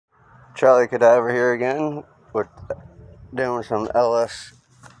Charlie Cadaver here again. We're doing some LS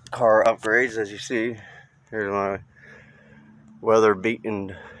car upgrades. As you see, here's my weather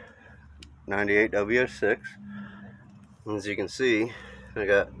beaten 98 W6. As you can see, I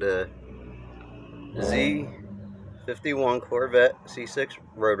got the Z51 Corvette C6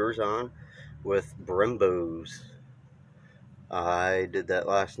 rotors on with Brembos. I did that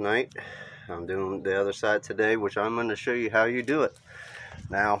last night. I'm doing the other side today, which I'm going to show you how you do it.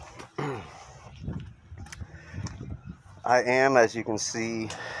 Now, I am, as you can see,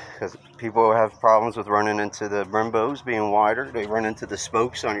 because people have problems with running into the Brembos being wider. They run into the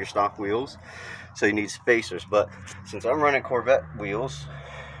spokes on your stock wheels, so you need spacers. But since I'm running Corvette wheels,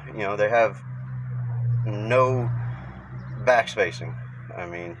 you know, they have no back spacing. I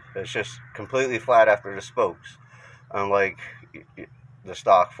mean, it's just completely flat after the spokes. Unlike the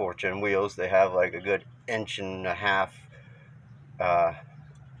stock Fortune wheels, they have like a good 1.5 inch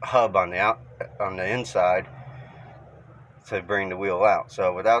hub on the inside to bring the wheel out.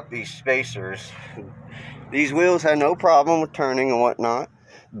 So without these spacers, these wheels had no problem with turning and whatnot,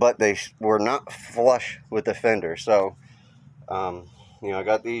 but they were not flush with the fender. So you know, I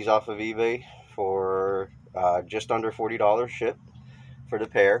got these off of eBay for just under $40 shipped for the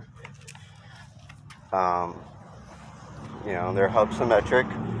pair. You know, they're hub symmetric,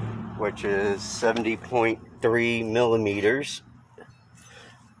 which is 70.3 millimeters.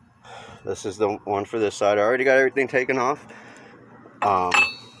 This is the one for this side. I already got everything taken off. And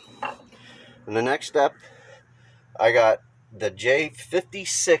the next step, I got the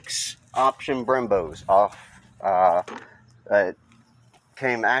J56 option Brembos off. It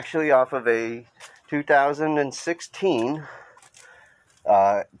came actually off of a 2016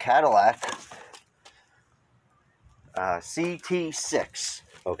 Cadillac CT6.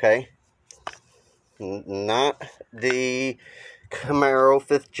 Okay, not the Camaro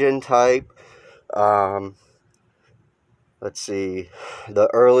 5th gen type. Let's see, the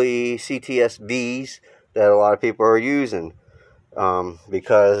early CTSVs that a lot of people are using,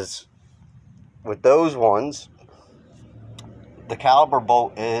 because with those ones, the caliber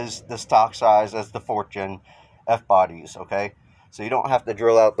bolt is the stock size as the 4th gen F bodies. Okay, so you don't have to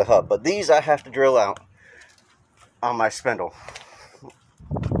drill out the hub, but these I have to drill out on my spindle,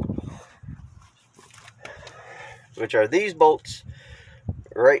 which are these bolts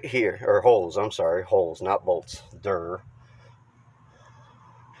right here, or holes, I'm sorry, holes, not bolts,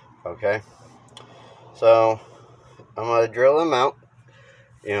 okay, so I'm going to drill them out.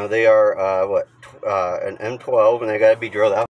 You know, they are an M12 and they got to be drilled out.